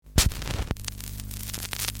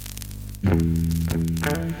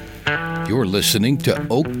You're listening to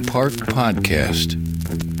Oak Park Podcast.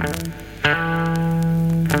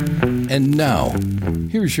 And now,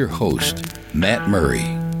 here's your host, Matt Murray.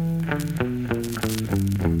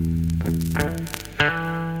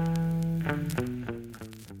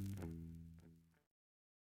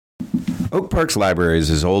 Oak Park's library is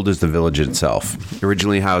as old as the village itself.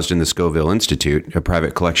 Originally housed in the Scoville Institute, a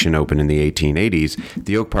private collection opened in the 1880s,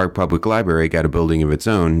 the Oak Park Public Library got a building of its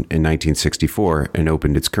own in 1964 and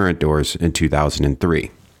opened its current doors in 2003.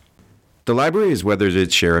 The library has weathered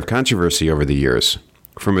its share of controversy over the years,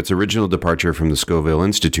 from its original departure from the Scoville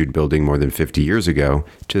Institute building more than 50 years ago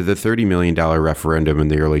to the $30 million referendum in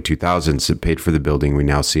the early 2000s that paid for the building we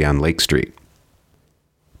now see on Lake Street.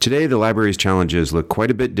 Today, the library's challenges look quite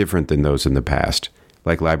a bit different than those in the past.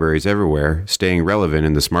 Like libraries everywhere, staying relevant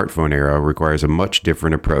in the smartphone era requires a much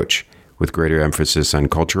different approach, with greater emphasis on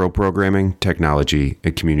cultural programming, technology,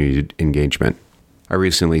 and community engagement. I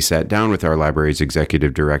recently sat down with our library's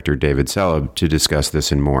executive director, David Seleb, to discuss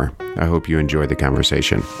this and more. I hope you enjoy the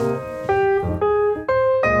conversation.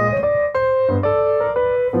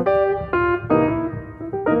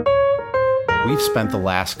 We've spent the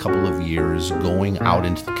last couple of years going out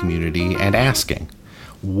into the community and asking,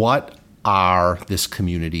 what are this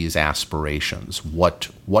community's aspirations? What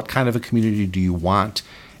kind of a community do you want?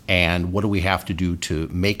 And what do we have to do to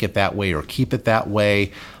make it that way or keep it that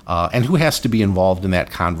way? And who has to be involved in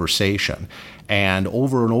that conversation? And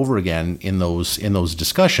over again in those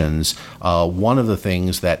discussions, one of the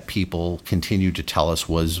things that people continued to tell us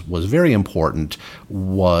was very important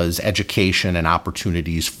was education and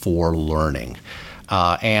opportunities for learning.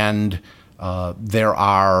 And there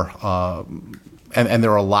are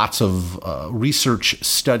lots of research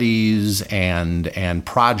studies and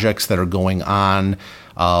projects that are going on.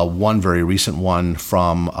 One very recent one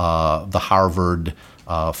from the Harvard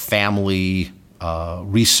Family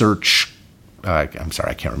Research. I'm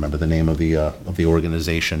sorry, I can't remember the name of the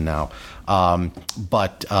organization now.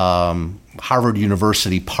 But Harvard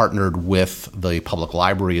University partnered with the Public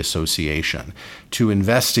Library Association to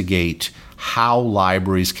investigate how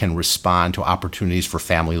libraries can respond to opportunities for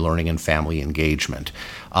family learning and family engagement.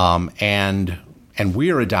 And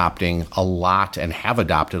we are adopting a lot and have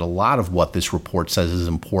adopted a lot of what this report says is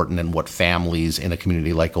important and what families in a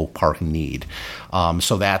community like Oak Park need.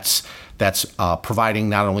 So that's providing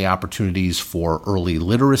not only opportunities for early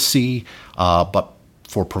literacy, but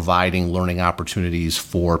for providing learning opportunities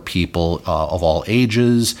for people of all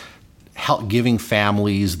ages, giving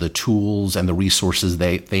families the tools and the resources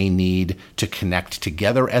they need to connect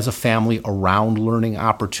together as a family around learning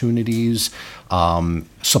opportunities,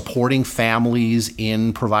 supporting families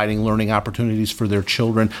in providing learning opportunities for their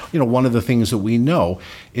children. One of the things that we know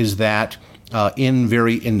is that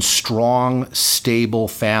in strong, stable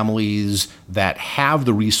families that have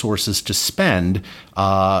the resources to spend,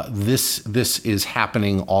 this is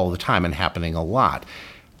happening all the time and happening a lot.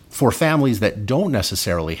 For families that don't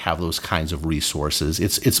necessarily have those kinds of resources,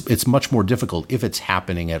 it's much more difficult if it's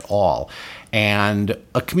happening at all. And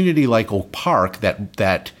a community like Oak Park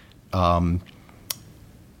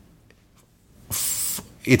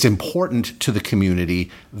it's important to the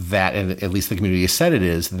community that, and at least the community has said it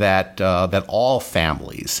is, that all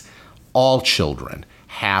families, all children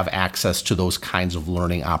have access to those kinds of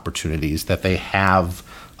learning opportunities, that they have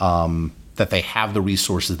the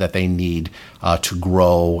resources that they need to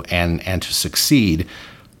grow and to succeed.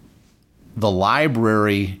 The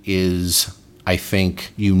library is, I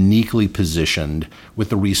think, uniquely positioned with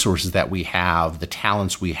the resources that we have, the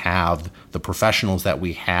talents we have, the professionals that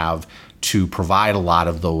we have to provide a lot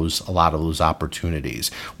of those opportunities.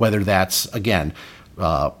 Whether that's, again,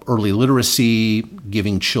 early literacy,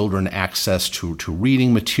 giving children access to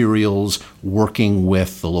reading materials, working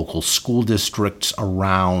with the local school districts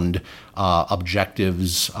around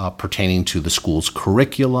objectives pertaining to the school's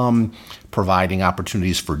curriculum, providing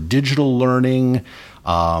opportunities for digital learning.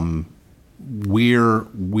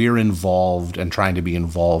 We're involved and trying to be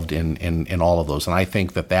involved in all of those. And I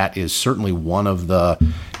think that is certainly one of the,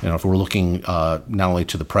 if we're looking not only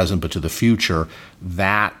to the present but to the future,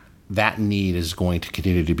 that need is going to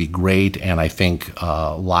continue to be great. And I think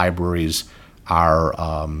libraries are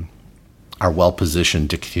well positioned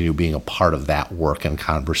to continue being a part of that work and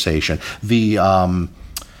conversation. The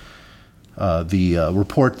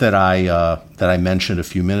report that I mentioned a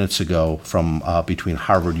few minutes ago from between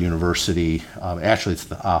Harvard University, actually it's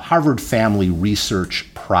the Harvard Family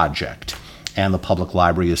Research Project and the Public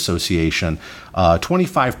Library Association.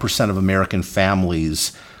 25% of American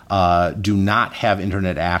families do not have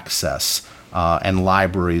internet access and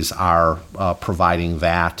libraries are providing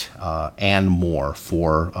that and more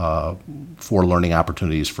for learning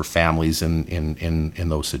opportunities for families in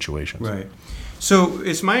those situations. Right. So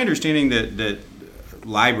it's my understanding that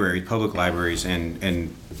public libraries,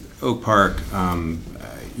 and Oak Park,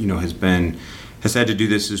 has had to do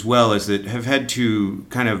this as well, is that have had to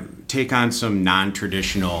kind of take on some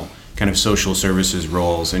non-traditional kind of social services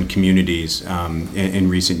roles in communities in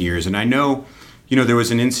recent years. And I know, there was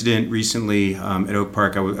an incident recently at Oak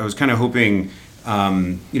Park. I was kind of hoping,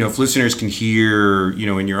 if listeners can hear,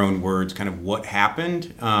 in your own words, kind of what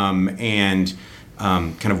happened and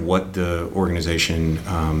kind of what the organization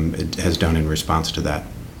has done in response to that.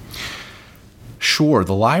 Sure,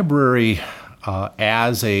 the library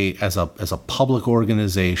as a public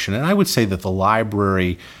organization, and I would say that the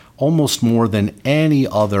library, almost more than any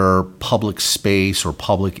other public space or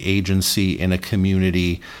public agency in a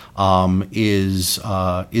community, is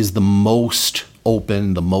the most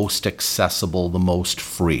open, the most accessible, the most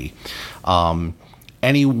free.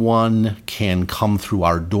 Anyone can come through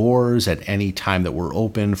our doors at any time that we're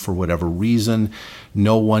open for whatever reason.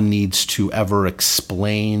 No one needs to ever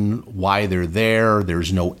explain why they're there.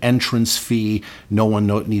 There's no entrance fee. No one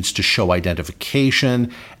needs to show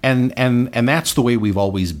identification. And that's the way we've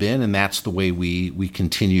always been, and that's the way we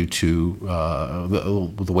continue to,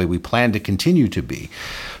 the way we plan to continue to be.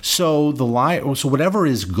 So whatever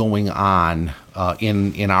is going on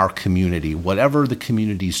in our community, whatever the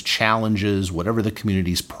community's challenges, whatever the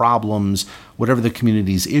community's problems, whatever the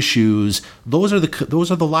community's issues, those are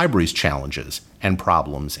the library's challenges and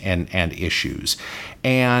problems and issues.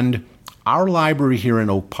 And our library here in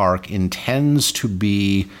Oak Park intends to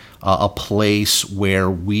be a place where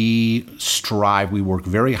we work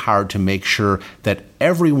very hard to make sure that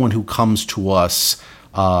everyone who comes to us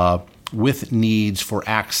with needs for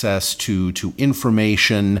access to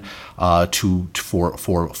information,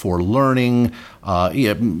 for learning,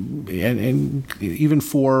 and even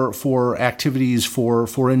for activities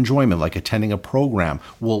for enjoyment, like attending a program,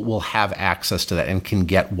 will have access to that and can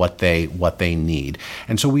get what they need.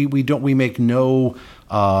 And so we make no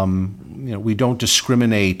we don't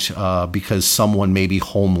discriminate because someone may be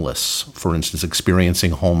homeless, for instance,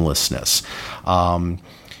 experiencing homelessness.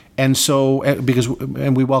 And so,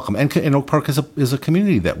 and we welcome, and Oak Park is a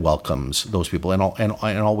community that welcomes those people, and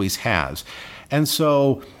always has. And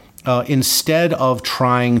so, instead of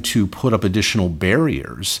trying to put up additional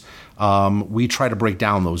barriers, we try to break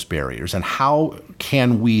down those barriers. And how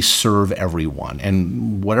can we serve everyone?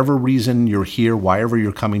 And whatever reason you're here, wherever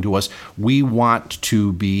you're coming to us, we want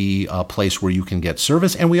to be a place where you can get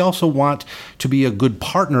service. And we also want to be a good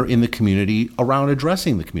partner in the community around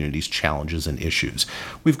addressing the community's challenges and issues.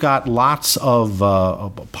 We've got lots of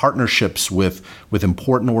partnerships with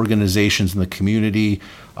important organizations in the community.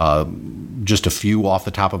 Just a few off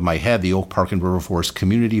the top of my head: the Oak Park and River Forest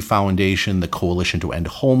Community Foundation, the Coalition to End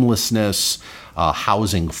Homelessness,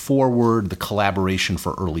 Housing Forward, the Collaboration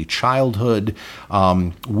for Early Childhood.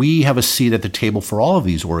 We have a seat at the table for all of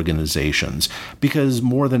these organizations because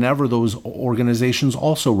more than ever, those organizations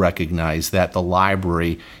also recognize that the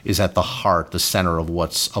library is at the heart, the center of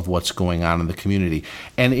what's going on in the community.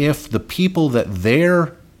 And if the people that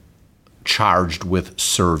they're charged with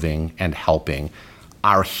serving and helping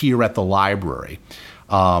are here at the library,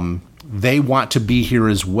 they want to be here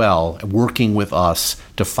as well, working with us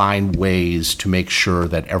to find ways to make sure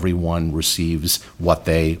that everyone receives what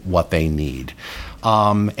they need.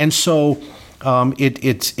 And so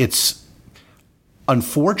it's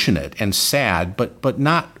unfortunate and sad, but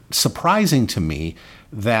not surprising to me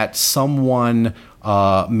that someone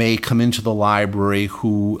may come into the library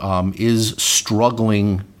who is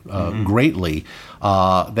struggling greatly,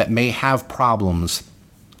 that may have problems,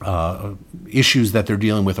 issues that they're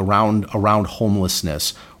dealing with around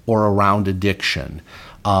homelessness or around addiction,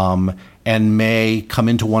 and may come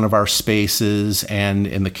into one of our spaces, and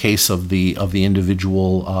in the case of the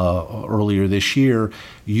individual earlier this year,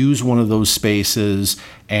 use one of those spaces,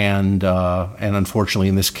 and unfortunately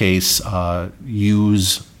in this case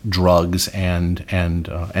use drugs and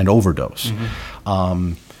overdose.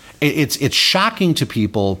 Mm-hmm. It's shocking to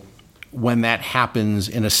people when that happens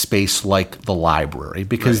in a space like the library,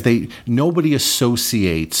 because nobody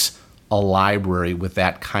associates a library with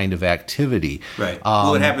that kind of activity. Right.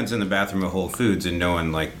 Well, it happens in the bathroom of Whole Foods, and no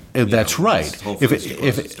one that's right. If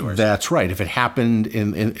it happened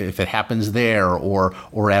if it happens there or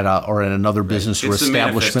at another business or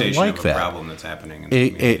establishment like of that, a problem that's happening in the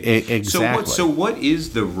community. Exactly. So what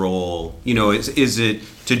is the role? Is it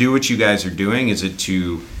to do what you guys are doing? Is it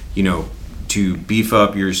to beef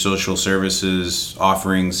up your social services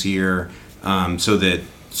offerings here, so that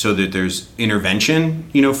so that there's intervention,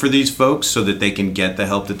 for these folks so that they can get the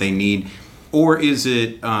help that they need? Or is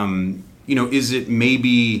it, is it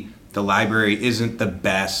maybe the library isn't the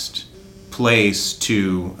best place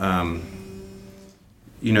to,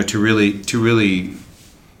 to really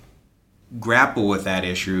grapple with that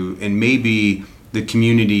issue, and maybe the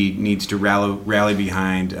community needs to rally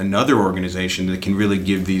behind another organization that can really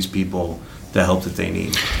give these people the help that they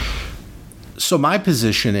need? So my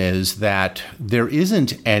position is that there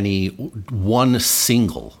isn't any one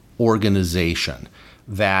single organization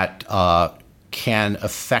that can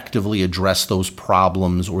effectively address those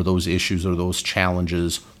problems or those issues or those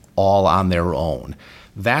challenges all on their own.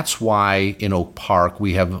 That's why in Oak Park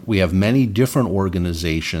we have many different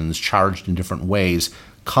organizations charged in different ways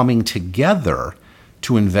coming together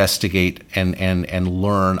to investigate and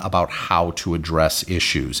learn about how to address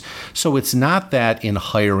issues. So it's not that in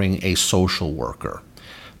hiring a social worker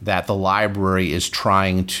that the library is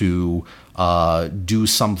trying to do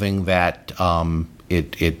something that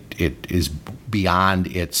it is beyond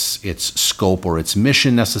its scope or its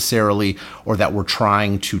mission necessarily, or that we're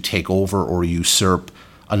trying to take over or usurp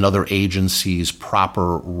another agency's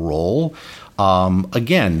proper role.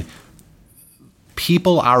 Again,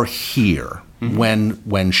 people are here. Mm-hmm.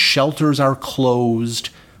 When shelters are closed,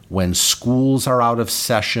 when schools are out of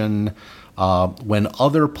session, when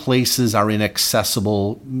other places are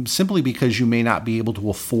inaccessible simply because you may not be able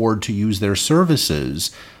to afford to use their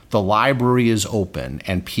services, the library is open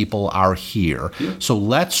and people are here. Yeah. So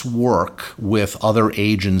let's work with other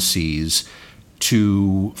agencies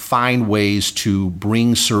to find ways to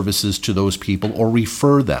bring services to those people or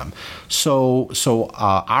refer them. So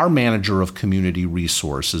our manager of community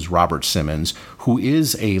resources, Robert Simmons, who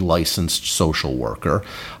is a licensed social worker,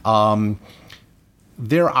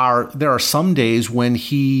 there are some days when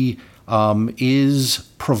he is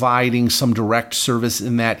providing some direct service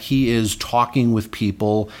in that he is talking with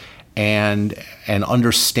people and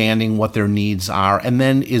understanding what their needs are, and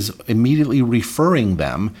then is immediately referring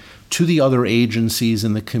them to the other agencies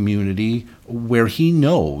in the community where he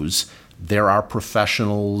knows there are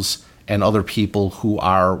professionals and other people who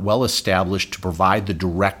are well established to provide the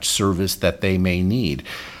direct service that they may need.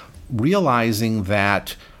 Realizing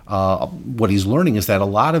that what he's learning is that a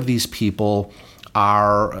lot of these people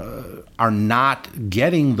are not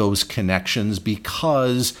getting those connections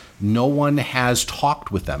because no one has talked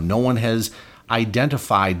with them. No one has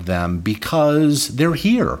identified them because they're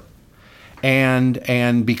here.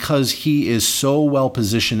 And because he is so well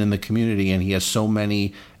positioned in the community and he has so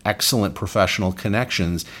many excellent professional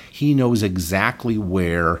connections, he knows exactly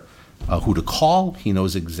where who to call. He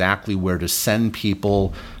knows exactly where to send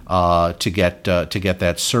people to get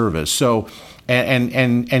that service. So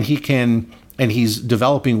and he's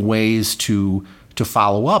developing ways to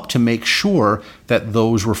follow up to make sure that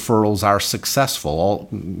those referrals are successful.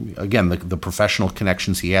 Again, the professional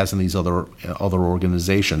connections he has in these other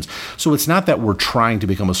organizations. So it's not that we're trying to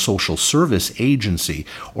become a social service agency,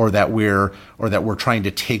 or that we're trying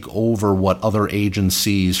to take over what other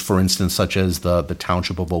agencies, for instance, such as the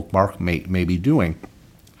Township of Oak Park may be doing,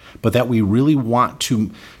 but that we really want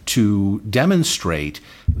to demonstrate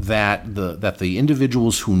that the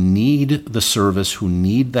individuals who need the service, who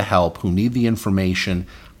need the help, who need the information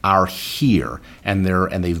are here, and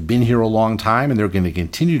they've been here a long time, and they're going to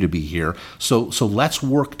continue to be here. So let's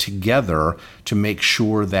work together to make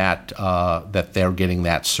sure that they're getting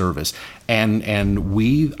that service. And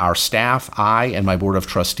we, our staff, I and my board of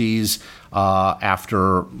trustees,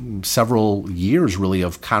 after several years really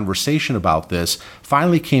of conversation about this,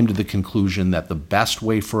 finally came to the conclusion that the best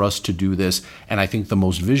way for us to do this, and I think the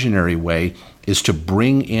most visionary way, is to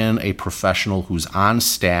bring in a professional who's on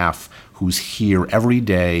staff, who's here every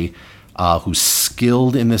day, who's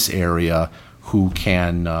skilled in this area, who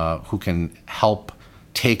can help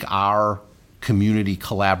take our community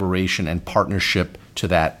collaboration and partnership to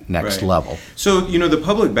that next level. So, the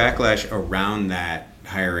public backlash around that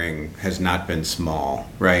hiring has not been small,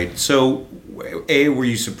 right? So, A, were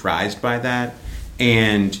you surprised by that?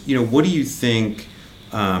 And, what do you think,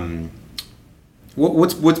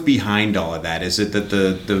 what's behind all of that? Is it that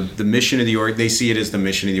the mission of they see it as the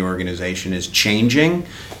mission of the organization is changing?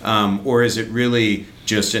 Or is it really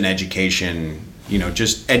just an education,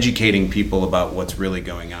 just educating people about what's really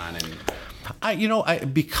going on?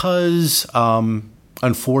 And because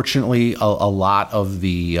unfortunately a lot of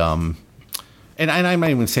the and I might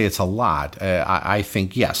even say it's a lot. I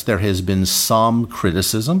think, yes, there has been some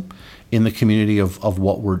criticism in the community of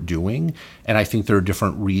what we're doing, and I think there are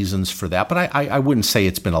different reasons for that. But I wouldn't say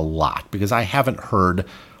it's been a lot, because I haven't heard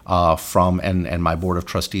from, and my board of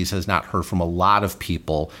trustees has not heard from a lot of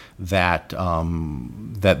people that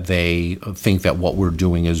that they think that what we're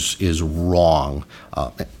doing is wrong.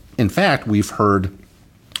 In fact, we've heard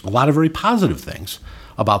a lot of very positive things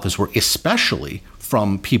about this work, especially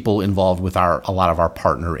from people involved with a lot of our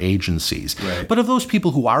partner agencies. Right. But of those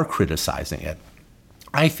people who are criticizing it,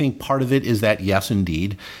 I think part of it is that, yes,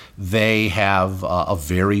 indeed, they have a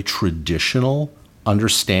very traditional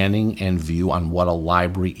understanding and view on what a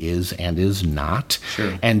library is and is not,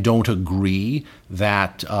 Sure. and don't agree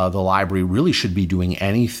that the library really should be doing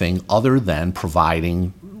anything other than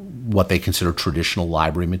providing what they consider traditional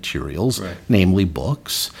library materials, Right. namely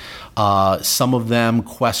books. Some of them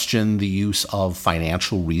question the use of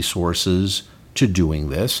financial resources to doing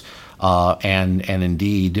this. And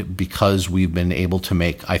indeed, because we've been able to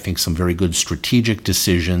make, I think, some very good strategic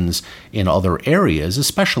decisions in other areas,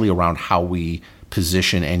 especially around how we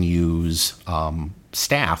position and use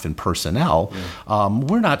staff and personnel,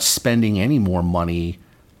 we're not spending any more money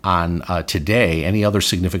on today, any other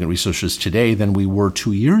significant resources today than we were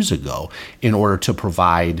 2 years ago in order to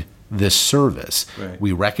provide this service. Right.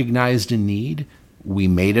 We recognized a need. We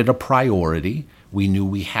made it a priority. We knew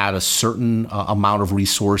we had a certain amount of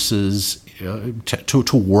resources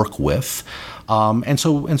to work with, and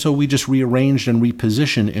so we just rearranged and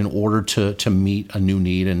repositioned in order to meet a new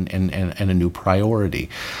need and a new priority.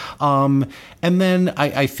 And then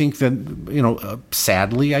I think that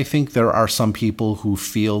sadly, I think there are some people who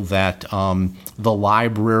feel that the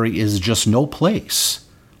library is just no place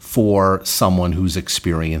for someone who's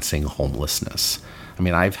experiencing homelessness. I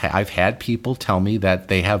mean, I've had people tell me that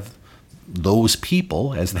those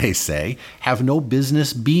people, as they say, have no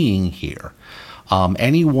business being here.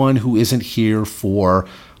 Anyone who isn't here for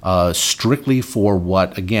strictly for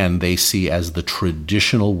what, again, they see as the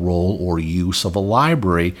traditional role or use of a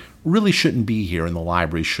library really shouldn't be here, and the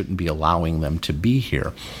library shouldn't be allowing them to be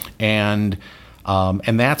here. And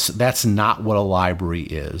that's not what a library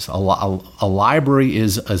is. A library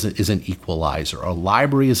is an equalizer. A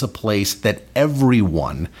library is a place that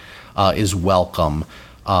everyone is welcome.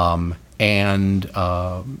 And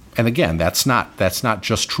again, that's not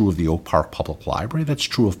just true of the Oak Park Public Library. That's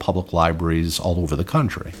true of public libraries all over the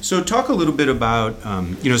country. So talk a little bit about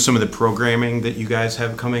some of the programming that you guys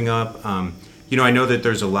have coming up. I know that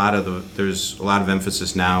there's a lot of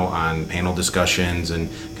emphasis now on panel discussions and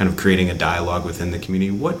kind of creating a dialogue within the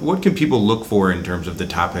community. What can people look for in terms of the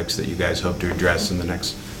topics that you guys hope to address in the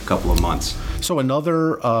next couple of months? So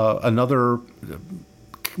another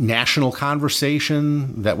national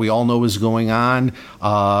conversation that we all know is going on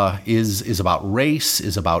is about race,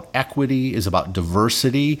 is about equity, is about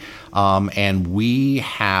diversity, and we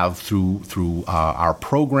have through our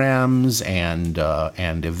programs and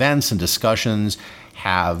events and discussions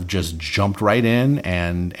have just jumped right in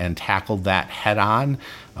and tackled that head on.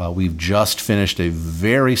 We've just finished a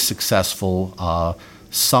very successful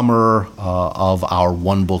summer of our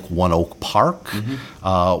One Book, One Oak Park,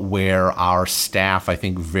 where our staff, I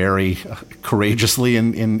think very courageously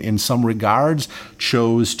in some regards,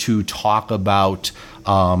 chose to talk about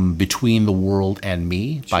Between the World and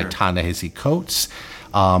Me by Ta-Nehisi Coates.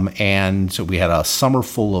 And so we had a summer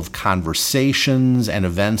full of conversations and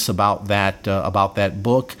events about that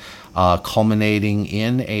book, culminating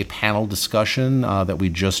in a panel discussion that we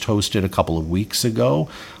just hosted a couple of weeks ago,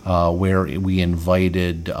 where we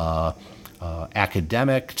invited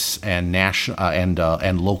academics and national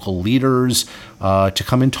and local leaders to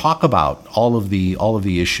come and talk about all of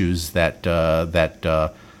the issues that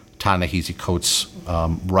Ta-Nehisi Coates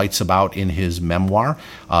writes about in his memoir,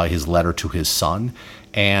 his letter to his son,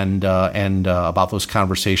 and about those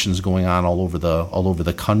conversations going on all over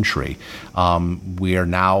the country. We are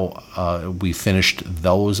now we finished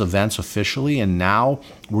those events officially, and now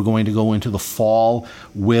we're going to go into the fall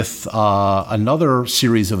with another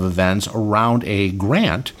series of events around a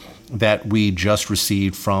grant that we just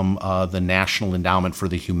received from the National Endowment for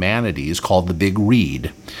the Humanities called The Big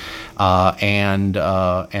Read. And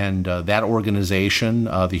that organization,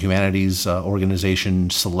 the Humanities organization,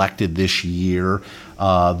 selected this year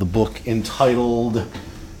the book entitled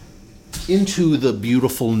Into the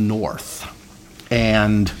Beautiful North.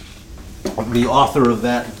 And the author of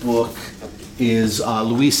that book is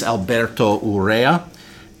Luis Alberto Urrea.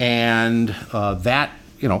 And that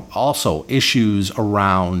also issues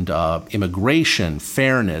around immigration,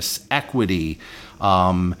 fairness, equity,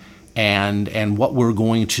 and what we're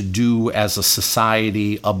going to do as a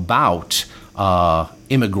society about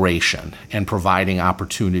immigration and providing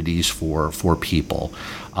opportunities for people.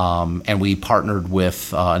 And we partnered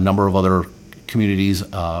with a number of other communities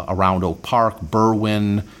around Oak Park,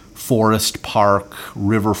 Berwyn, Forest Park,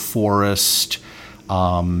 River Forest,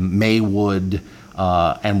 Maywood,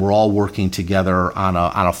 and we're all working together on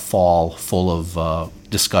a fall full of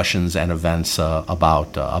discussions and events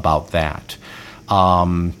about that.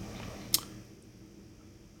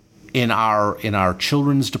 In our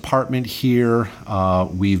children's department here,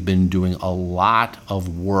 we've been doing a lot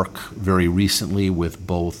of work very recently with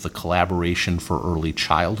both the Collaboration for Early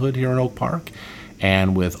Childhood here in Oak Park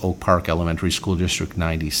and with Oak Park Elementary School District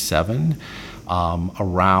 97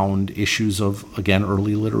 around issues of, again,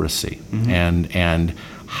 early literacy and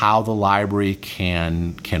how the library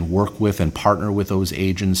can work with and partner with those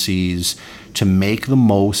agencies to make the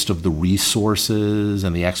most of the resources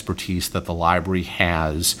and the expertise that the library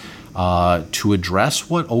has to address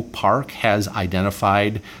what Oak Park has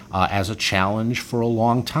identified as a challenge for a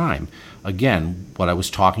long time. Again, what I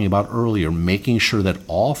was talking about earlier, making sure that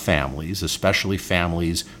all families, especially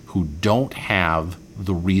families who don't have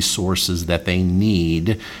the resources that they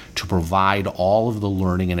need to provide all of the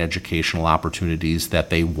learning and educational opportunities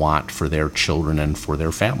that they want for their children and for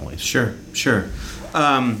their families. Sure.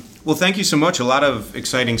 Well, thank you so much. A lot of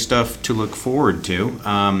exciting stuff to look forward to.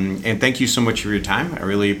 And thank you so much for your time. I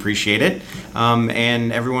really appreciate it.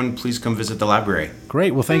 And everyone, please come visit the library.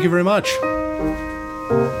 Great. Well, thank you very much.